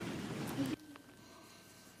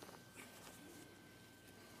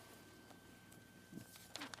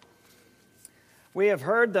We have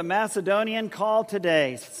heard the Macedonian call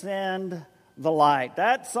today, send the light.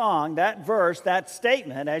 That song, that verse, that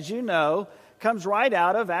statement, as you know, comes right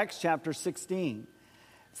out of Acts chapter 16.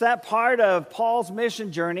 It's that part of Paul's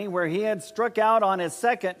mission journey where he had struck out on his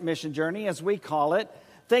second mission journey, as we call it,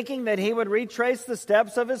 thinking that he would retrace the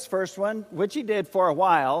steps of his first one, which he did for a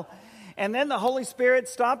while, and then the Holy Spirit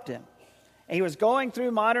stopped him. He was going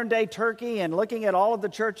through modern-day Turkey and looking at all of the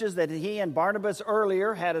churches that he and Barnabas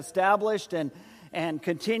earlier had established and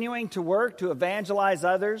continuing to work to evangelize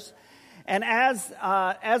others. And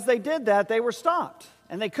as they did that, they were stopped,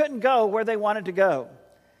 and they couldn't go where they wanted to go.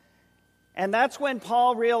 And that's when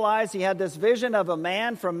Paul realized he had this vision of a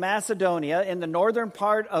man from Macedonia in the northern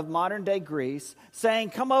part of modern-day Greece saying,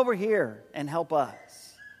 "Come over here and help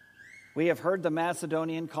us. We have heard the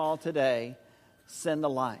Macedonian call today, send the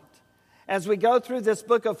light." As we go through this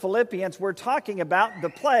book of Philippians, we're talking about the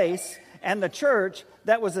place and the church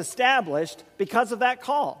that was established because of that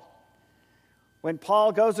call. When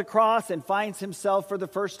Paul goes across and finds himself for the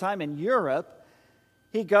first time in Europe,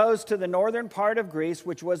 he goes to the northern part of Greece,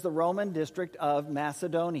 which was the Roman district of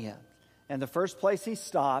Macedonia. And the first place he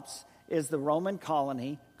stops is the Roman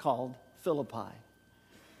colony called Philippi.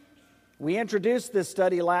 We introduced this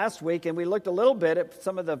study last week, and we looked a little bit at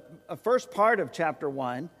some of the first part of chapter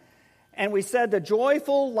 1. And we said the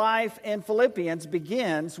joyful life in Philippians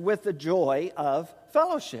begins with the joy of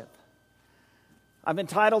fellowship. I've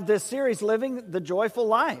entitled this series, Living the Joyful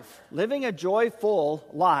Life. Living a joyful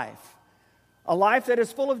life. A life that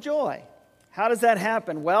is full of joy. How does that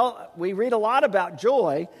happen? Well, we read a lot about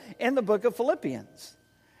joy in the book of Philippians.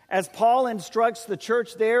 As Paul instructs the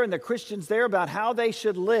church there and the Christians there about how they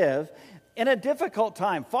should live in a difficult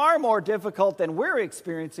time, far more difficult than we're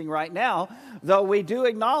experiencing right now, though we do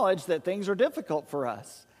acknowledge that things are difficult for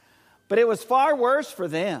us. But it was far worse for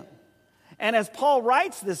them. And as Paul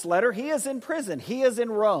writes this letter, he is in prison. He is in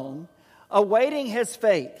Rome, awaiting his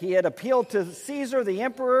fate. He had appealed to Caesar, the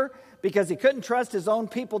emperor, because he couldn't trust his own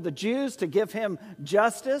people, the Jews, to give him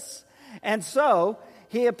justice. And so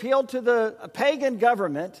he appealed to the pagan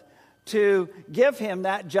government to give him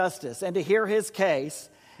that justice and to hear his case.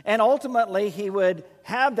 And ultimately, he would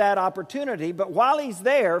have that opportunity. But while he's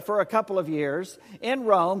there for a couple of years in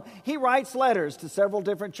Rome, he writes letters to several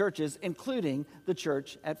different churches, including the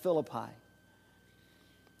church at Philippi.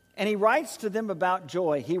 And he writes to them about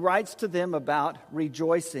joy. He writes to them about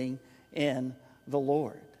rejoicing in the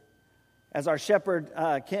Lord. As our shepherd,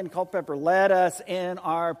 Ken Culpepper, led us in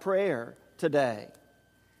our prayer today,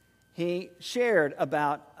 he shared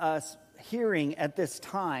about us hearing at this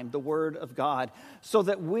time the word of God so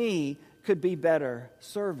that we could be better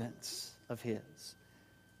servants of his.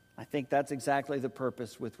 I think that's exactly the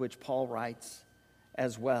purpose with which Paul writes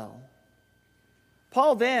as well.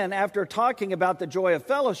 Paul then, after talking about the joy of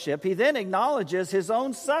fellowship, he then acknowledges his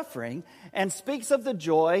own suffering and speaks of the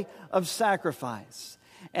joy of sacrifice.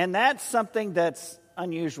 And that's something that's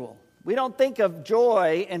unusual. We don't think of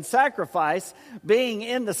joy and sacrifice being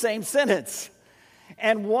in the same sentence,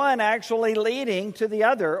 and one actually leading to the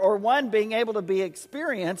other, or one being able to be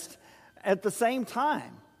experienced at the same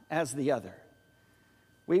time as the other.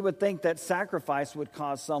 We would think that sacrifice would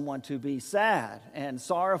cause someone to be sad and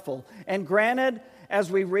sorrowful. And granted, as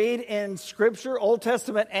we read in Scripture, Old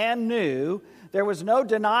Testament and New, there was no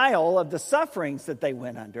denial of the sufferings that they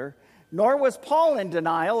went under, nor was Paul in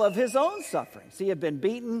denial of his own sufferings. He had been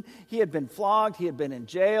beaten, he had been flogged, he had been in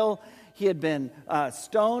jail, he had been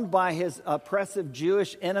stoned by his oppressive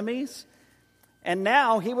Jewish enemies. And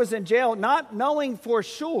now he was in jail, not knowing for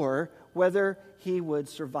sure whether he would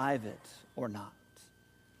survive it or not.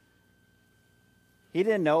 He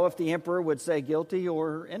didn't know if the emperor would say guilty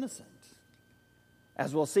or innocent.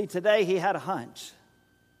 As we'll see today, he had a hunch.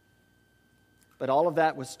 But all of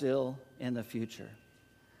that was still in the future.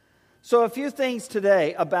 So a few things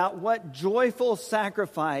today about what joyful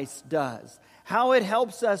sacrifice does. How it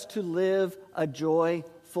helps us to live a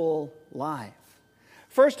joyful life.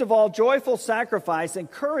 First of all, joyful sacrifice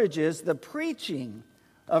encourages the preaching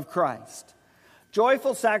of Christ.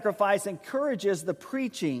 Joyful sacrifice encourages the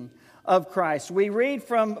preaching of Christ. We read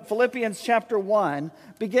from Philippians chapter 1,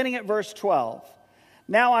 beginning at verse 12.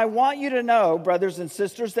 Now I want you to know, brothers and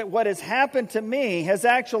sisters, that what has happened to me has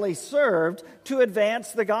actually served to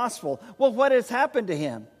advance the gospel. Well, what has happened to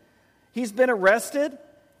him? He's been arrested,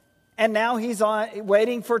 and now he's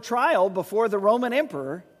waiting for trial before the Roman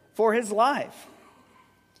emperor for his life.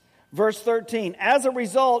 Verse 13, as a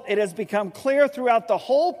result, it has become clear throughout the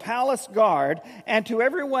whole palace guard and to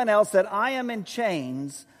everyone else that I am in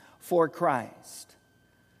chains for Christ.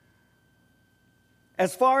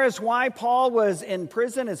 As far as why Paul was in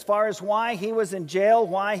prison, as far as why he was in jail,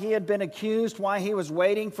 why he had been accused, why he was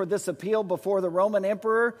waiting for this appeal before the Roman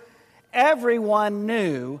emperor, everyone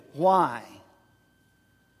knew why.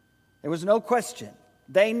 There was no question.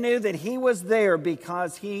 They knew that he was there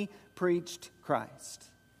because he preached Christ.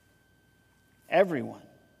 Everyone.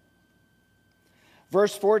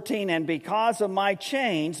 Verse 14, and because of my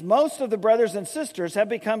chains, most of the brothers and sisters have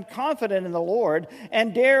become confident in the Lord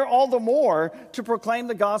and dare all the more to proclaim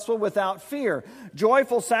the gospel without fear.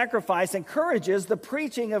 Joyful sacrifice encourages the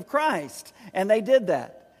preaching of Christ. And they did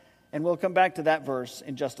that. And we'll come back to that verse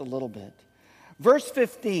in just a little bit. Verse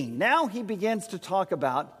 15, now he begins to talk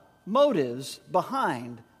about motives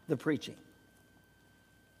behind the preaching.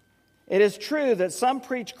 It is true that some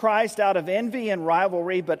preach Christ out of envy and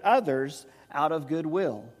rivalry, but others out of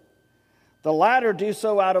goodwill. The latter do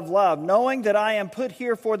so out of love, knowing that I am put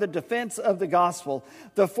here for the defense of the gospel.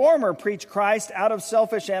 The former preach Christ out of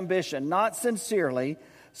selfish ambition, not sincerely,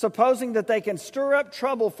 supposing that they can stir up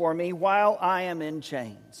trouble for me while I am in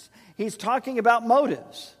chains. He's talking about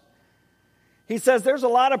motives. He says there's a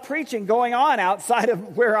lot of preaching going on outside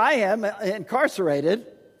of where I am incarcerated,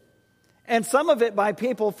 and some of it by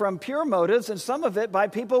people from pure motives and some of it by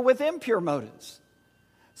people with impure motives.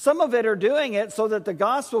 Some of it are doing it so that the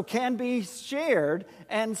gospel can be shared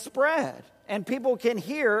and spread, and people can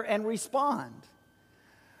hear and respond.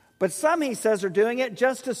 But some, he says, are doing it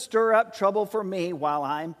just to stir up trouble for me while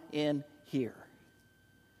I'm in here.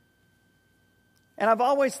 And I've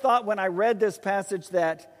always thought when I read this passage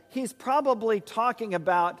that he's probably talking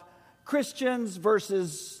about Christians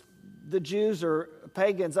versus the Jews or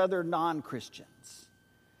pagans, other non-Christians.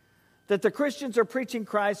 That the Christians are preaching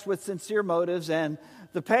Christ with sincere motives, and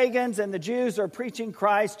the pagans and the Jews are preaching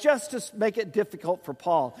Christ just to make it difficult for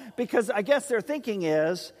Paul. Because I guess their thinking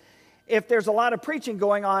is, if there's a lot of preaching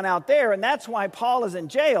going on out there, and that's why Paul is in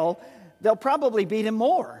jail, they'll probably beat him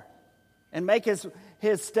more and make his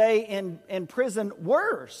stay in prison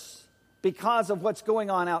worse because of what's going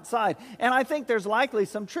on outside. And I think there's likely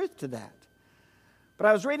some truth to that. But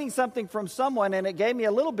I was reading something from someone, and it gave me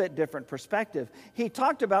a little bit different perspective. He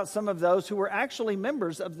talked about some of those who were actually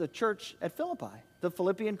members of the church at Philippi, the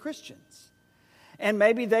Philippian Christians. And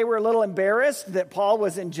maybe they were a little embarrassed that Paul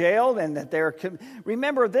was in jail and that they're...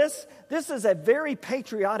 Remember, this is a very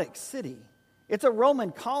patriotic city. It's a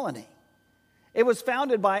Roman colony. It was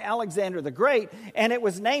founded by Alexander the Great, and it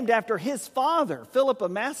was named after his father, Philip of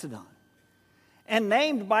Macedon, and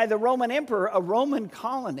named by the Roman emperor, a Roman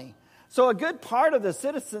colony. So a good part of the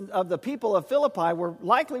citizens of the people of Philippi were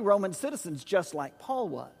likely Roman citizens, just like Paul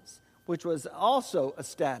was, which was also a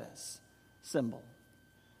status symbol.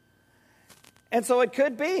 And so it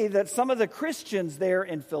could be that some of the Christians there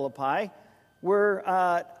in Philippi were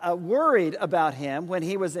worried about him when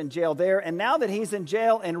he was in jail there. And now that he's in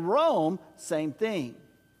jail in Rome, same thing.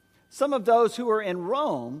 Some of those who are in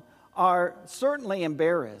Rome are certainly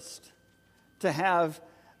embarrassed to have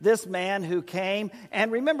this man who came.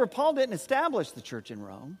 And remember, Paul didn't establish the church in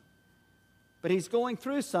Rome, but he's going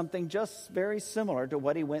through something just very similar to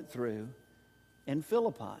what he went through in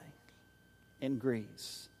Philippi, in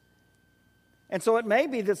Greece. And so it may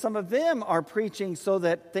be that some of them are preaching so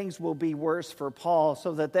that things will be worse for Paul,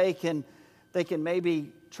 so that they can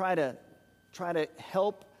maybe try to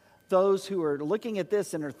help those who are looking at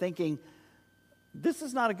this and are thinking, this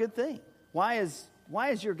is not a good thing. Why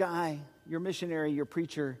is your guy, your missionary, your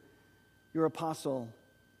preacher, your apostle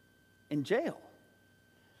in jail?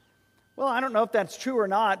 Well, I don't know if that's true or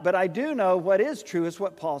not, but I do know what is true is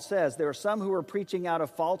what Paul says. There are some who are preaching out of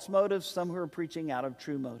false motives, some who are preaching out of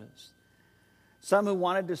true motives. Some who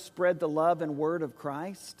wanted to spread the love and word of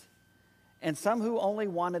Christ, and some who only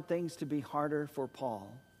wanted things to be harder for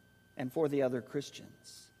Paul and for the other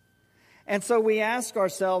Christians. And so we ask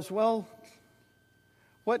ourselves, well,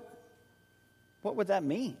 what would that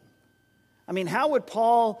mean? I mean, how would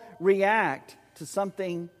Paul react to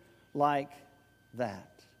something like that?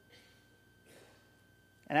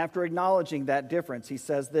 And after acknowledging that difference, he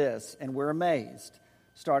says this, and we're amazed,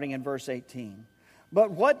 starting in verse 18. But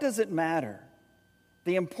what does it matter?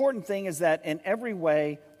 The important thing is that in every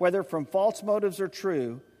way, whether from false motives or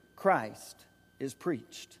true, Christ is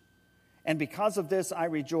preached. And because of this, I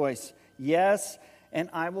rejoice. Yes, and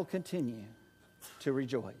I will continue to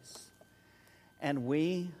rejoice. And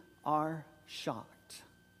we are shocked.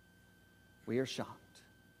 We are shocked.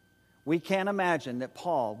 We can't imagine that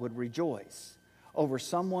Paul would rejoice over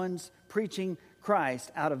someone's preaching Christ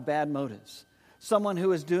out of bad motives. Someone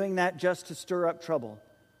who is doing that just to stir up trouble.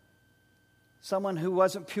 Someone who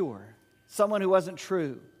wasn't pure. Someone who wasn't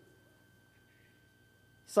true.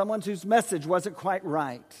 Someone whose message wasn't quite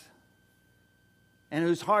right. and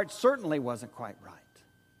whose heart certainly wasn't quite right.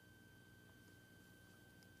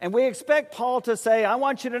 And we expect Paul to say, I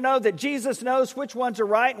want you to know that Jesus knows which ones are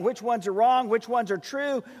right and which ones are wrong, which ones are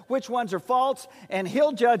true, which ones are false, and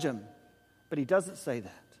he'll judge them. But he doesn't say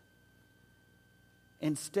that.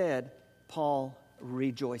 Instead, Paul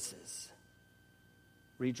rejoices.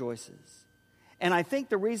 Rejoices. And I think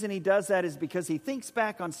the reason he does that is because he thinks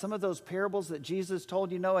back on some of those parables that Jesus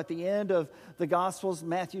told, at the end of the Gospels,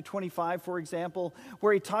 Matthew 25, for example,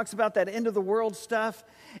 where he talks about that end of the world stuff.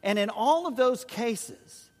 And in all of those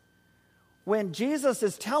cases, when Jesus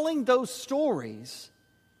is telling those stories,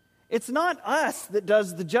 it's not us that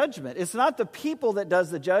does the judgment. It's not the people that does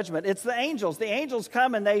the judgment. It's the angels. The angels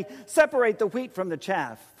come and they separate the wheat from the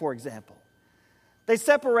chaff, for example. They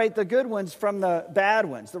separate the good ones from the bad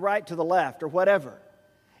ones, the right to the left, or whatever.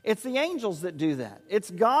 It's the angels that do that. It's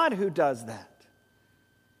God who does that.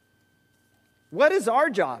 What is our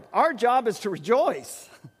job? Our job is to rejoice.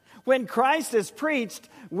 When Christ is preached,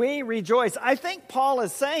 we rejoice. I think Paul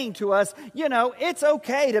is saying to us, it's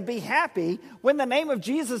okay to be happy when the name of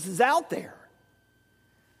Jesus is out there.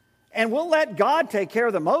 And we'll let God take care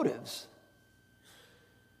of the motives.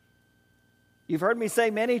 You've heard me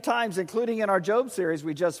say many times, including in our Job series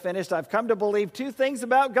we just finished, I've come to believe two things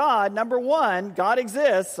about God. Number one, God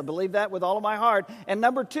exists. I believe that with all of my heart. And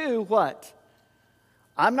number two, what?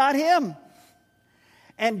 I'm not him.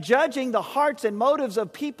 And judging the hearts and motives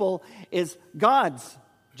of people is God's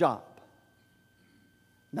job,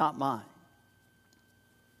 not mine.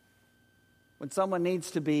 When someone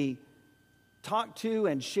needs to be talked to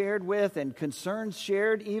and shared with and concerns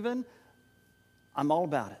shared even, I'm all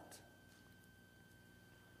about it.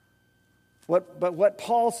 But what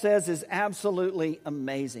Paul says is absolutely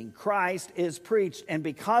amazing. Christ is preached, and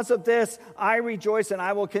because of this, I rejoice and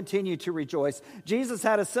I will continue to rejoice. Jesus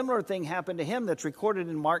had a similar thing happen to him that's recorded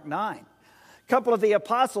in Mark 9. A couple of the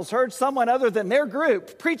apostles heard someone other than their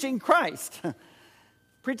group preaching Christ,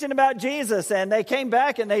 preaching about Jesus, and they came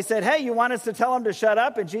back and they said, hey, you want us to tell him to shut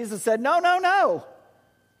up? And Jesus said, no,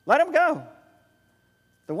 let him go.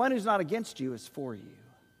 The one who's not against you is for you.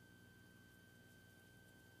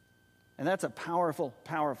 And that's a powerful,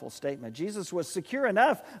 powerful statement. Jesus was secure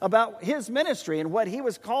enough about his ministry and what he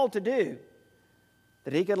was called to do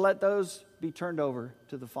that he could let those be turned over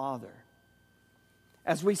to the Father.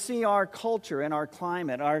 As we see our culture and our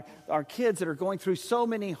climate, our kids that are going through so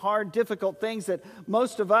many hard, difficult things that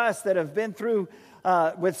most of us that have been through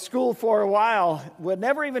with school for a while would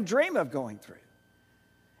never even dream of going through.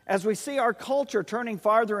 As we see our culture turning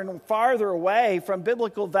farther and farther away from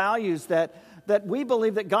biblical values that we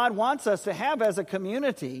believe that God wants us to have as a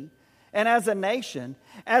community and as a nation,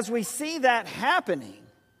 as we see that happening,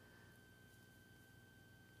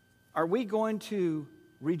 are we going to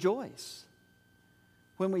rejoice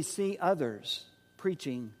when we see others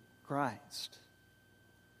preaching Christ?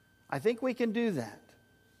 I think we can do that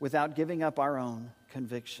without giving up our own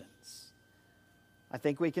convictions. I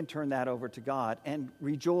think we can turn that over to God and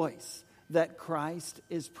rejoice that Christ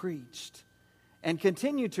is preached, and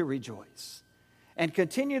continue to rejoice and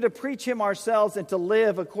continue to preach him ourselves and to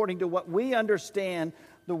live according to what we understand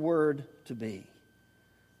the word to be.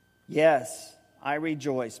 Yes, I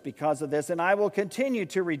rejoice because of this, and I will continue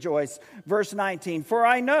to rejoice. Verse 19, for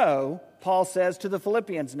I know, Paul says to the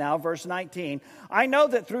Philippians now, verse 19, I know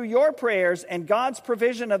that through your prayers and God's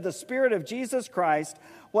provision of the Spirit of Jesus Christ,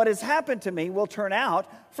 what has happened to me will turn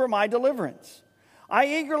out for my deliverance. I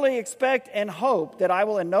eagerly expect and hope that I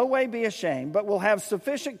will in no way be ashamed, but will have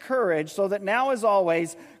sufficient courage so that now as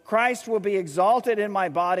always, Christ will be exalted in my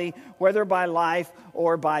body, whether by life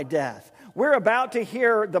or by death. We're about to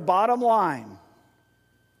hear the bottom line.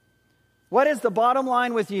 What is the bottom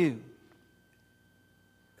line with you?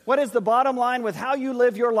 What is the bottom line with how you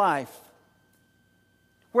live your life?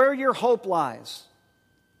 Where your hope lies?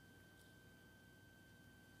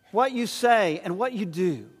 What you say and what you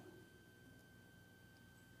do.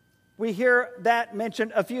 We hear that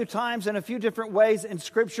mentioned a few times in a few different ways in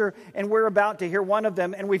Scripture, and we're about to hear one of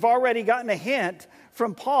them. And we've already gotten a hint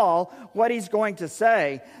from Paul what he's going to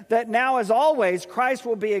say, that now as always, Christ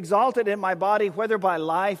will be exalted in my body, whether by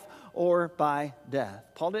life or by death.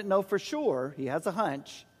 Paul didn't know for sure. He has a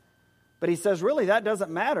hunch. But he says, really, that doesn't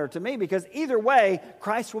matter to me, because either way,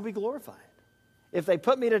 Christ will be glorified. If they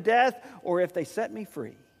put me to death or if they set me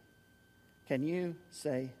free. Can you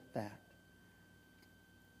say that?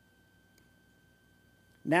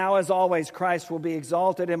 Now, as always, Christ will be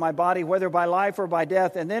exalted in my body, whether by life or by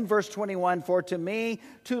death. And then verse 21, for to me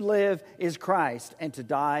to live is Christ, and to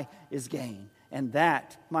die is gain. And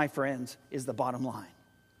that, my friends, is the bottom line.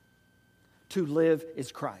 To live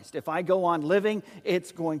is Christ. If I go on living,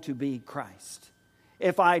 it's going to be Christ.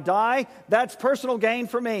 If I die, that's personal gain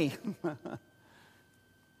for me.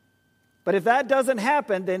 But if that doesn't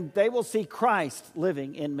happen, then they will see Christ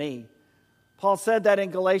living in me. Paul said that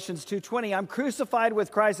in Galatians 2:20, I'm crucified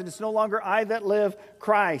with Christ, and it's no longer I that live,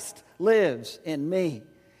 Christ lives in me.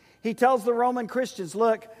 He tells the Roman Christians,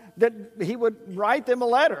 look, that he would write them a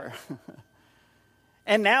letter.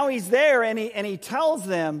 And now he's there, and he tells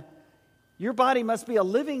them, your body must be a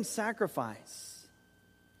living sacrifice.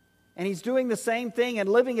 And he's doing the same thing and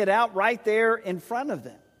living it out right there in front of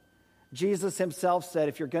them. Jesus himself said,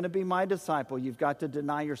 if you're going to be my disciple, you've got to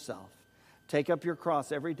deny yourself. Take up your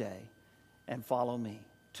cross every day and follow me.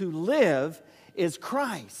 To live is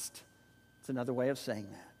Christ. It's another way of saying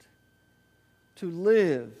that. To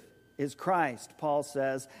live is Christ, Paul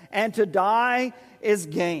says, and to die is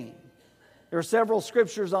gain. There are several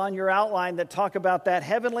scriptures on your outline that talk about that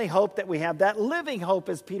heavenly hope that we have, that living hope,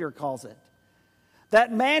 as Peter calls it.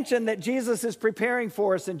 That mansion that Jesus is preparing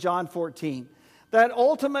for us in John 14. That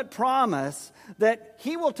ultimate promise that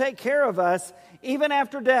he will take care of us even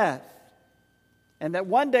after death. And that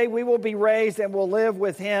one day we will be raised and will live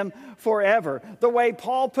with him forever. The way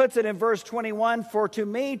Paul puts it in verse 21, for to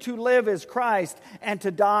me to live is Christ, and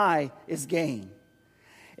to die is gain.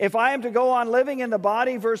 If I am to go on living in the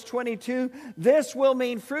body, verse 22, this will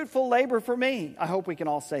mean fruitful labor for me. I hope we can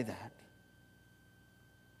all say that.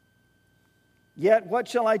 Yet what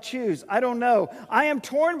shall I choose? I don't know. I am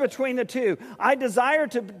torn between the two. I desire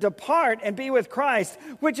to depart and be with Christ,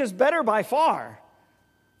 which is better by far.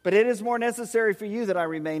 But it is more necessary for you that I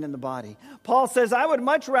remain in the body. Paul says, I would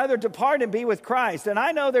much rather depart and be with Christ. And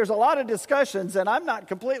I know there's a lot of discussions, and I'm not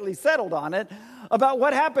completely settled on it, about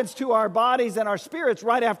what happens to our bodies and our spirits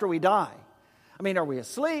right after we die. I mean, are we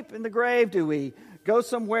asleep in the grave? Do we go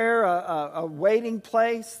somewhere, a waiting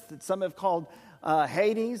place that some have called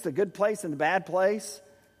Hades, the good place and the bad place?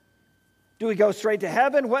 Do we go straight to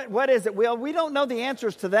heaven? What is it? Well, we don't know the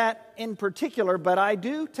answers to that in particular, but I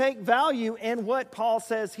do take value in what Paul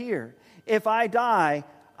says here. If I die,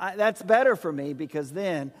 that's better for me, because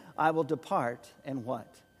then I will depart and what?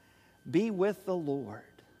 Be with the Lord.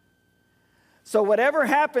 So whatever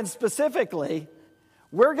happens specifically,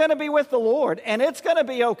 we're going to be with the Lord, and it's going to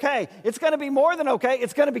be okay. It's going to be more than okay.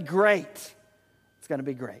 It's going to be great. It's going to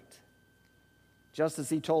be great. Just as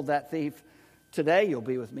he told that thief, today you'll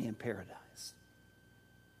be with me in paradise.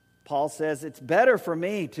 Paul says, it's better for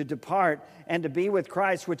me to depart and to be with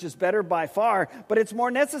Christ, which is better by far, but it's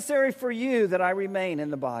more necessary for you that I remain in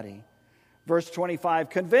the body. Verse 25,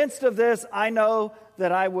 convinced of this, I know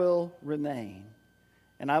that I will remain.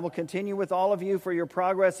 And I will continue with all of you for your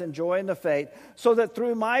progress and joy in the faith, so that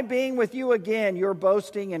through my being with you again, your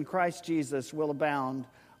boasting in Christ Jesus will abound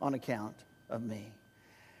on account of me.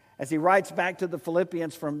 As he writes back to the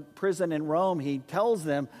Philippians from prison in Rome, he tells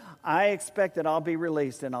them, I expect that I'll be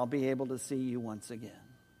released and I'll be able to see you once again.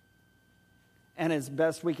 And as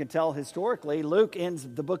best we can tell historically, Luke ends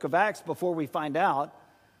the book of Acts before we find out.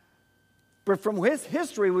 But from his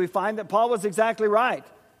history, we find that Paul was exactly right.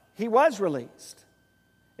 He was released.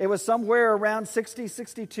 It was somewhere around 60,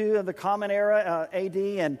 62 of the Common Era,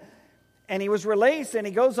 AD, and he was released, and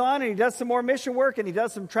he goes on and he does some more mission work, and he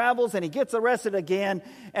does some travels, and he gets arrested again.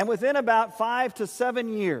 And within about 5 to 7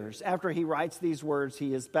 years after he writes these words,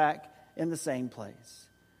 he is back in the same place,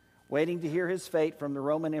 waiting to hear his fate from the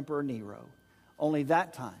Roman Emperor Nero. Only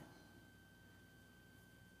that time,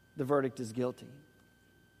 the verdict is guilty,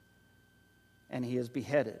 and he is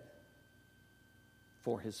beheaded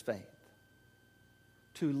for his faith.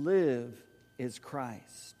 To live is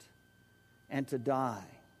Christ, and to die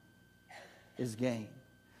is gain.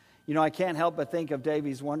 You know, I can't help but think of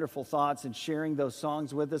Davey's wonderful thoughts and sharing those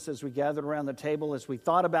songs with us as we gathered around the table, as we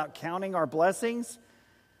thought about counting our blessings.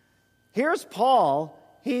 Here's Paul.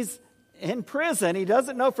 He's in prison. He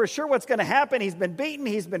doesn't know for sure what's going to happen. He's been beaten.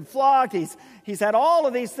 He's been flogged. He's had all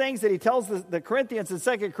of these things that he tells the Corinthians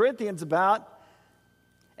in 2 Corinthians about.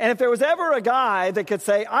 And if there was ever a guy that could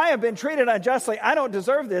say, I have been treated unjustly, I don't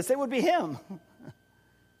deserve this, it would be him.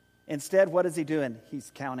 Instead, what is he doing?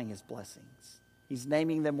 He's counting his blessings. He's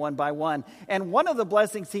naming them one by one. And one of the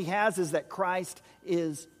blessings he has is that Christ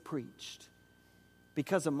is preached.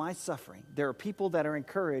 Because of my suffering, there are people that are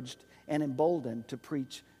encouraged and emboldened to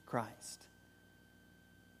preach Christ.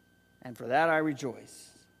 And for that I rejoice,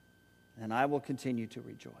 and I will continue to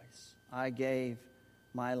rejoice. I gave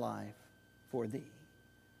my life for thee.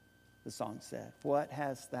 The song said, what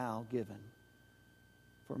hast thou given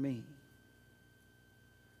for me?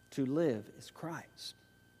 To live is Christ,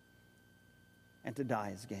 and to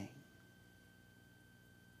die is gain.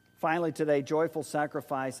 Finally today, joyful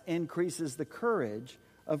sacrifice increases the courage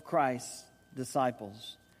of Christ's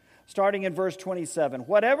disciples. starting in verse 27.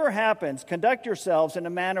 Whatever happens, conduct yourselves in a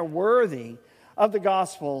manner worthy of the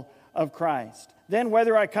gospel of Christ. Then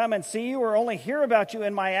whether I come and see you or only hear about you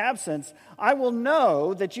in my absence, I will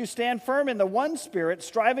know that you stand firm in the one Spirit,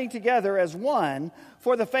 striving together as one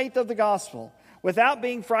for the faith of the gospel, without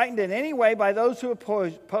being frightened in any way by those who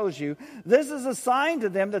oppose you. This is a sign to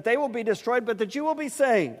them that they will be destroyed, but that you will be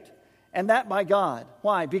saved, and that by God.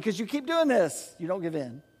 Why? Because you keep doing this. You don't give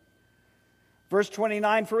in. Verse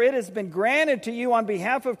 29, for it has been granted to you on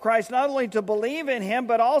behalf of Christ not only to believe in him,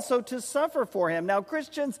 but also to suffer for him. Now,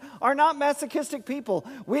 Christians are not masochistic people.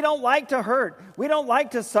 We don't like to hurt. We don't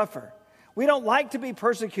like to suffer. We don't like to be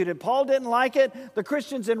persecuted. Paul didn't like it. The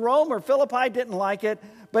Christians in Rome or Philippi didn't like it.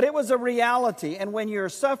 But it was a reality. And when you're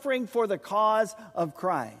suffering for the cause of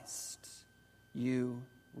Christ, you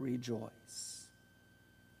rejoice.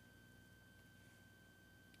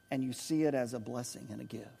 And you see it as a blessing and a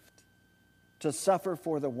gift, to suffer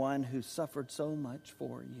for the one who suffered so much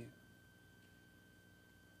for you.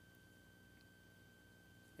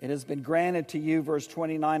 It has been granted to you, verse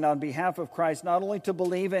 29, on behalf of Christ, not only to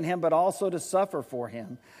believe in him, but also to suffer for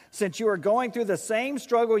him, since you are going through the same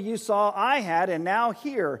struggle you saw I had and now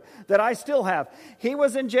hear that I still have. He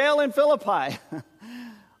was in jail in Philippi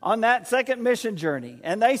on that second mission journey,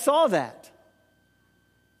 and they saw that.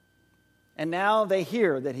 And now they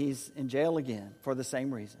hear that he's in jail again for the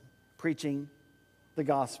same reason, preaching the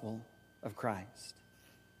gospel of Christ.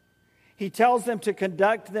 He tells them to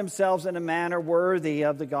conduct themselves in a manner worthy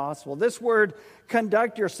of the gospel. This word,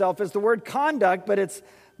 conduct yourself, is the word conduct, but it's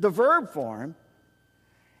the verb form.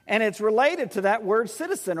 And it's related to that word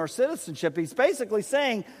citizen or citizenship. He's basically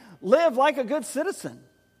saying, live like a good citizen.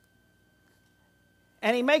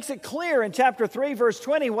 And he makes it clear in chapter 3, verse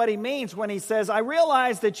 20, what he means when he says, I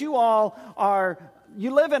realize that you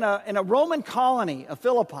live in a Roman colony of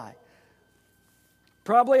Philippi.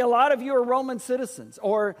 Probably a lot of you are Roman citizens,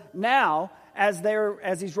 or now, as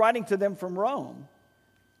he's writing to them from Rome.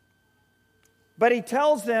 But he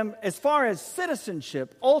tells them, as far as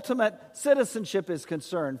citizenship, ultimate citizenship is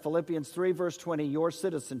concerned, Philippians 3, verse 20, your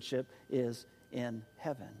citizenship is in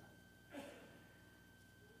heaven.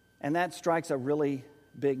 And that strikes a really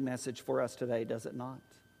big message for us today, does it not?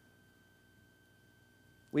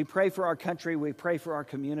 We pray for our country, we pray for our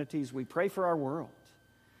communities, we pray for our world.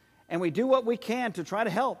 And we do what we can to try to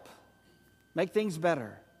help make things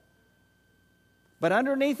better. But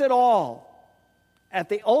underneath it all, at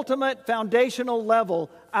the ultimate foundational level,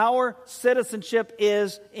 our citizenship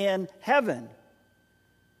is in heaven.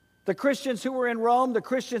 The Christians who were in Rome, the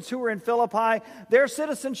Christians who were in Philippi, their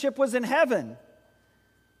citizenship was in heaven.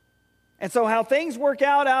 And so how things work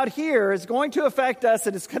out here is going to affect us,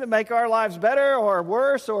 and it's going to make our lives better or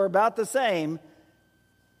worse or about the same.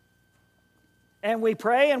 And we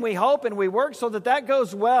pray and we hope and we work so that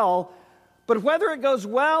goes well. But whether it goes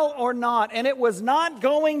well or not, and it was not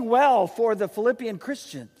going well for the Philippian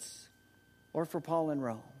Christians or for Paul in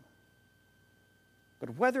Rome.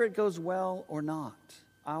 But whether it goes well or not,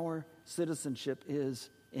 our citizenship is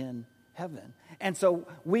in heaven. And so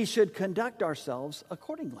we should conduct ourselves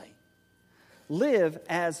accordingly. Live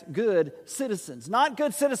as good citizens. Not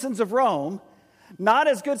good citizens of Rome, not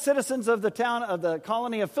as good citizens of the town of the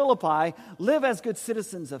colony of Philippi. Live as good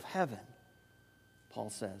citizens of heaven, Paul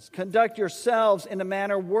says. Conduct yourselves in a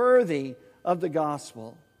manner worthy of the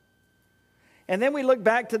gospel. And then we look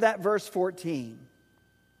back to that verse 14.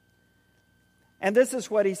 And this is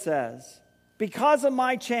what he says. Because of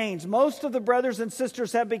my change, most of the brothers and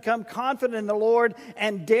sisters have become confident in the Lord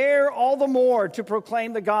and dare all the more to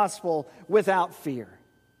proclaim the gospel without fear.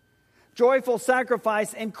 Joyful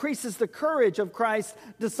sacrifice increases the courage of Christ's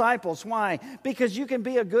disciples. Why? Because you can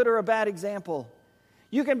be a good or a bad example.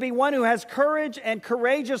 You can be one who has courage and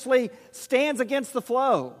courageously stands against the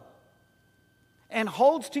flow and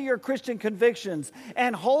holds to your Christian convictions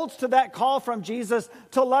and holds to that call from Jesus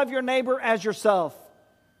to love your neighbor as yourself.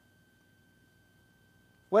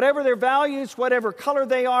 Whatever their values, whatever color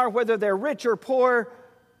they are, whether they're rich or poor,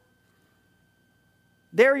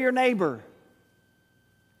 they're your neighbor.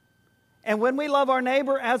 And when we love our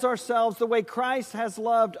neighbor as ourselves, the way Christ has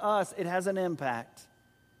loved us, it has an impact.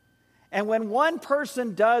 And when one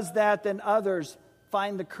person does that, then others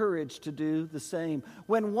find the courage to do the same.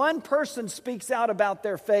 When one person speaks out about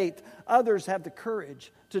their faith, others have the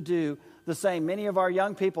courage to do the same. Many of our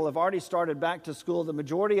young people have already started back to school. The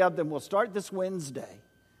majority of them will start this Wednesday.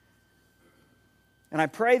 And I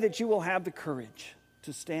pray that you will have the courage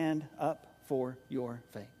to stand up for your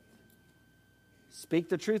faith. Speak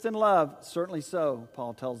the truth in love, certainly so,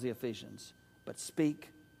 Paul tells the Ephesians, but speak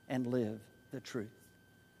and live the truth.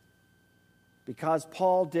 Because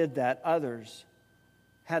Paul did that, others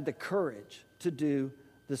had the courage to do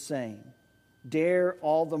the same. Dare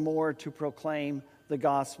all the more to proclaim the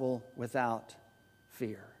gospel without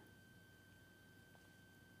fear.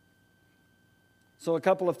 So a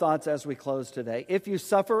couple of thoughts as we close today. If you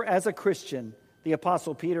suffer as a Christian, the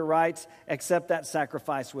Apostle Peter writes, accept that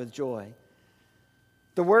sacrifice with joy.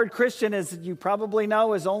 The word Christian, as you probably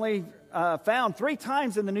know, is only found 3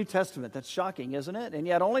 times in the New Testament. That's shocking, isn't it? And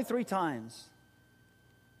yet only 3 times.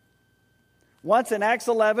 Once in Acts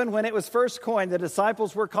 11, when it was first coined, the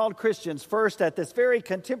disciples were called Christians, first at this very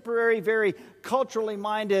contemporary, very culturally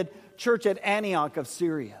minded church at Antioch of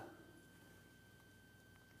Syria.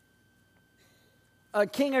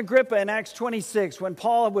 King Agrippa in Acts 26, when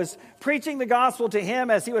Paul was preaching the gospel to him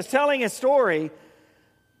as he was telling his story,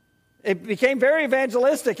 it became very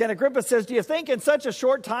evangelistic. And Agrippa says, do you think in such a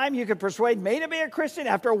short time you could persuade me to be a Christian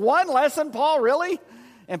after one lesson, Paul, really?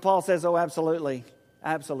 And Paul says, oh, absolutely,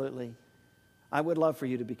 absolutely. I would love for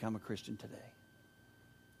you to become a Christian today.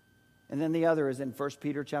 And then the other is in 1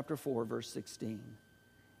 Peter chapter 4, verse 16.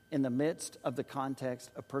 In the midst of the context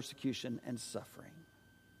of persecution and suffering.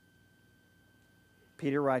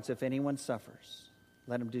 Peter writes, if anyone suffers,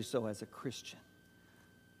 let him do so as a Christian.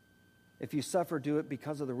 If you suffer, do it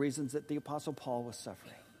because of the reasons that the Apostle Paul was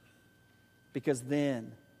suffering. Because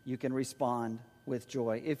then you can respond with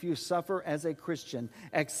joy. If you suffer as a Christian,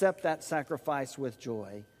 accept that sacrifice with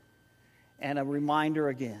joy. And a reminder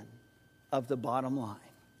again of the bottom line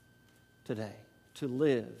today. To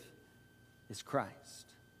live is Christ,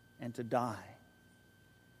 and to die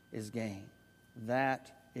is gain.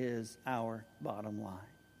 That is our bottom line.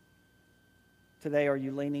 Today, are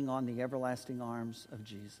you leaning on the everlasting arms of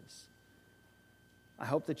Jesus? I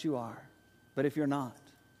hope that you are. But if you're not,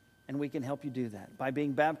 and we can help you do that by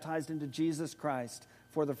being baptized into Jesus Christ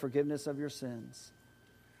for the forgiveness of your sins,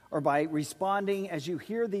 or by responding as you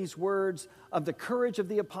hear these words of the courage of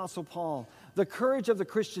the Apostle Paul, the courage of the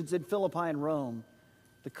Christians in Philippi and Rome,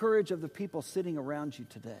 the courage of the people sitting around you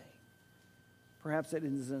today. Perhaps it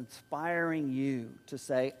is inspiring you to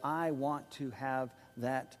say, I want to have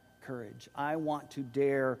that courage. I want to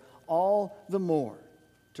dare all the more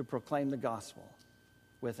to proclaim the gospel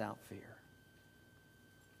without fear.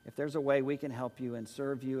 If there's a way we can help you and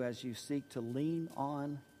serve you as you seek to lean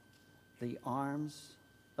on the arms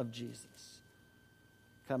of Jesus,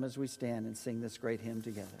 come as we stand and sing this great hymn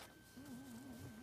together.